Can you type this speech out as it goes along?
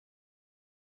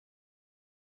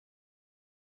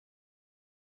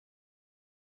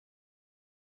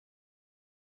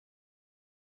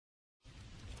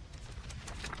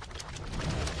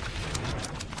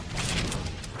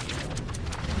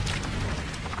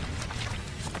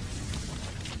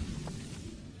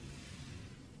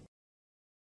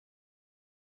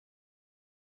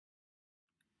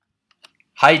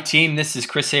Hi team, this is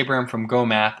Chris Abraham from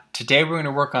GOHmath. Today we're going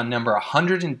to work on number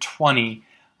 120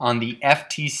 on the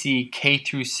FTCE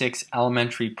K-6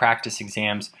 elementary practice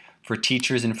exams for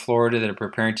teachers in Florida that are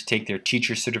preparing to take their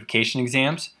teacher certification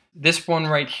exams. This one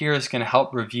right here is going to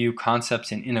help review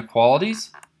concepts in inequalities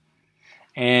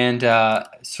and working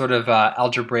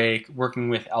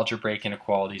with algebraic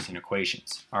inequalities and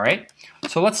equations. Alright,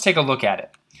 so let's take a look at it.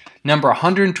 Number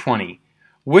 120.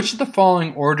 Which of the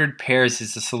following ordered pairs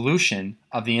is the solution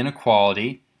of the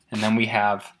inequality? And then we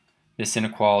have this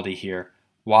inequality here.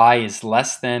 Y is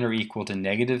less than or equal to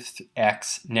negative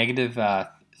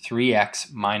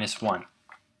 3x minus 1.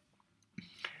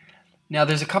 Now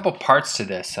there's a couple parts to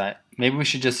this. Maybe we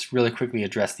should just really quickly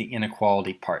address the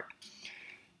inequality part.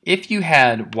 If you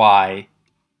had y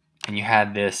and you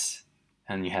had this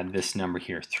number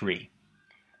here, 3,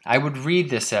 I would read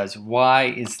this as y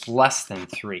is less than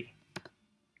 3.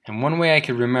 And one way I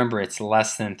could remember it's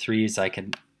less than 3 is I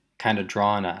could kind of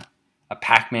draw on a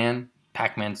Pac-Man.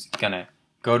 Pac-Man's gonna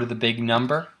go to the big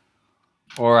number.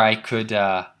 Or I could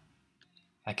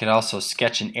also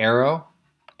sketch an arrow.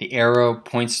 The arrow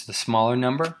points to the smaller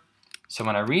number. So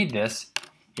when I read this,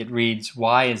 it reads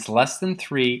y is less than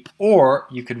 3, or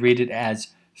you could read it as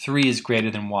 3 is greater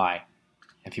than y.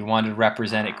 If you wanted to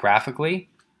represent it graphically,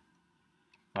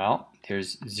 well,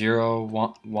 there's 0,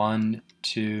 1,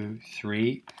 2,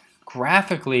 3.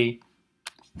 Graphically,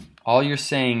 all you're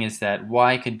saying is that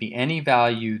y could be any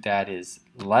value that is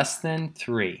less than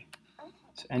 3.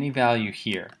 So any value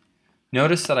here.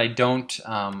 Notice that I don't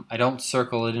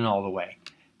circle it in all the way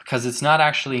because it's not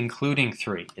actually including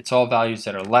 3. It's all values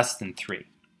that are less than 3.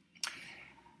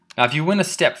 Now, if you went a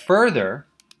step further,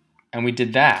 and we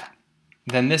did that,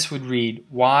 then this would read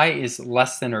y is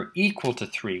less than or equal to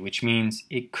 3, which means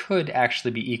it could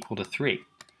actually be equal to 3.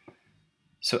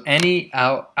 So any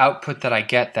output that I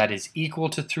get that is equal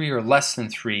to 3 or less than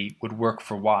 3 would work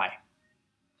for y.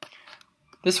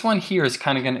 This one here is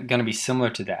kind of going to be similar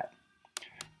to that.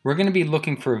 We're going to be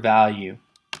looking for a value.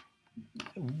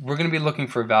 We're going to be looking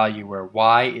for a value where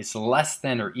y is less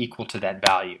than or equal to that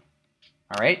value.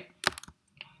 All right?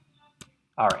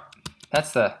 All right.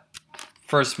 That's the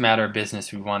first matter of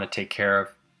business we want to take care of.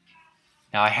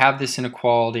 Now I have this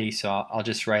inequality, so I'll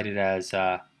just write it as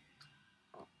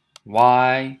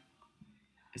y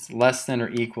is less than or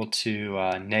equal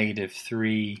to negative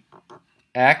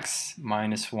 3x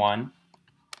minus 1.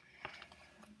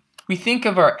 We think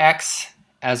of our x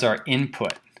as our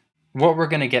input. What we're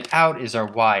going to get out is our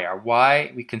y. Our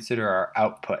y we consider our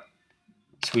output.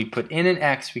 So we put in an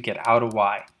x, we get out a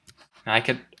y. Now I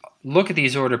could look at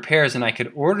these ordered pairs and I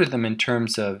could order them in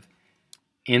terms of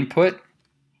input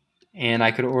and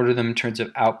I could order them in terms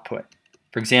of output.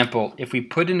 For example, if we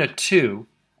put in a 2,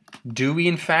 do we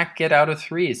in fact get out a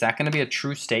 3? Is that going to be a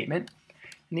true statement?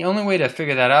 And the only way to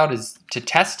figure that out is to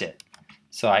test it.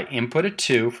 So I input a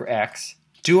 2 for x.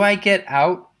 Do I get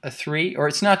out a 3? Or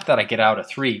it's not that I get out a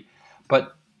 3,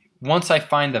 but once I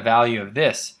find the value of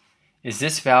this, is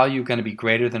this value going to be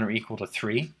greater than or equal to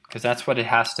 3? Because that's what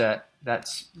has to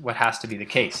be the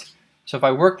case. So if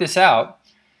I work this out,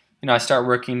 I start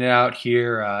working it out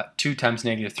here. 2 times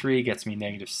negative 3 gets me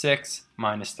negative 6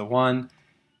 minus the 1.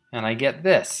 And I get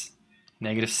this,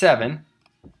 negative 7.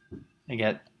 I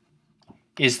get,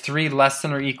 is 3 less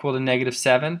than or equal to negative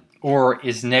 7? Or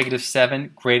is negative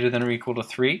 7 greater than or equal to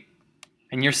 3?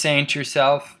 And you're saying to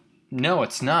yourself, no,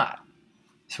 it's not.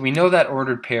 So we know that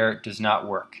ordered pair does not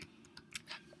work.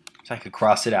 So I could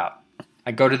cross it out.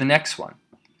 I go to the next one.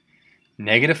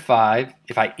 Negative 5,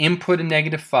 if I input a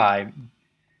negative 5,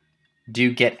 do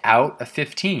you get out a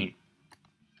 15?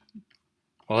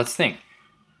 Well, let's think.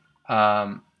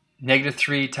 Negative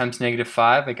 3 times negative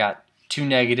 5, I got 2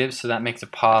 negatives, so that makes a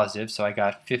positive. So I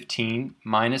got 15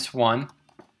 minus 1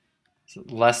 is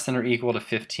less than or equal to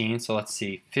 15. So let's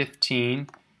see, 15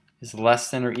 is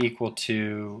less than or equal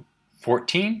to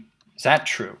 14? Is that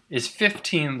true? Is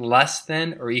 15 less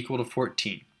than or equal to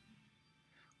 14?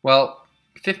 Well,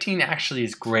 15 actually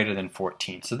is greater than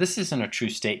 14, so this isn't a true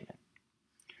statement.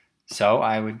 So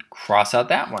I would cross out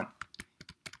that one.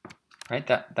 Right?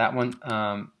 That one,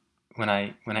 when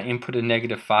I input a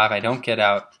negative 5, I don't get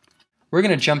out. We're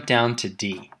going to jump down to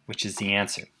D, which is the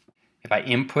answer. If I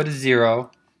input a 0,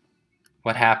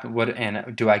 what happened?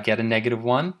 And do I get a negative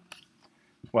 1?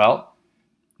 Well,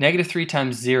 negative 3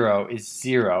 times 0 is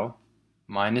 0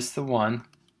 minus the 1.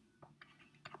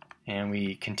 And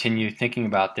we continue thinking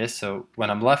about this. So what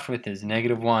I'm left with is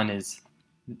negative 1 is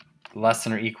less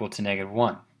than or equal to negative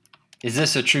 1. Is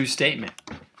this a true statement?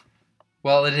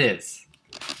 Well, it is,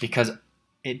 because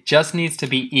it just needs to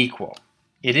be equal.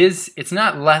 It's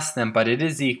not less than, but it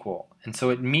is equal. And so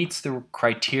it meets the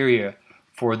criteria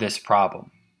for this problem.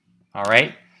 All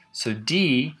right, so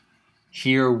D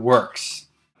here works.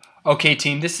 Okay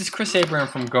team, this is Chris Abraham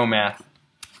from GOHmath.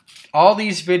 All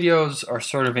these videos are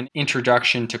sort of an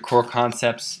introduction to core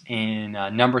concepts in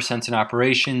number sense and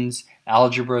operations,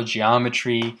 algebra,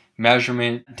 geometry,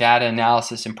 measurement, data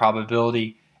analysis, and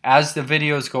probability. As the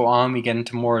videos go on, we get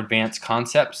into more advanced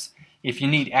concepts. If you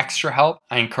need extra help,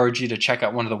 I encourage you to check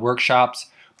out one of the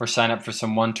workshops or sign up for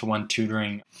some one-to-one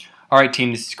tutoring. All right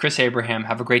team, this is Chris Abraham.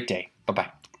 Have a great day.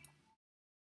 Bye-bye.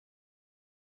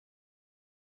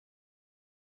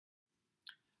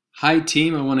 Hi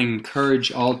team, I want to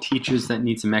encourage all teachers that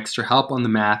need some extra help on the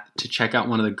math to check out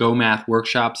one of the GOHmath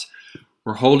workshops.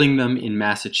 We're holding them in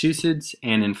Massachusetts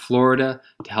and in Florida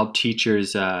to help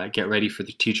teachers get ready for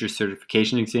the teacher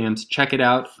certification exams. Check it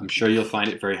out. I'm sure you'll find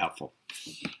it very helpful.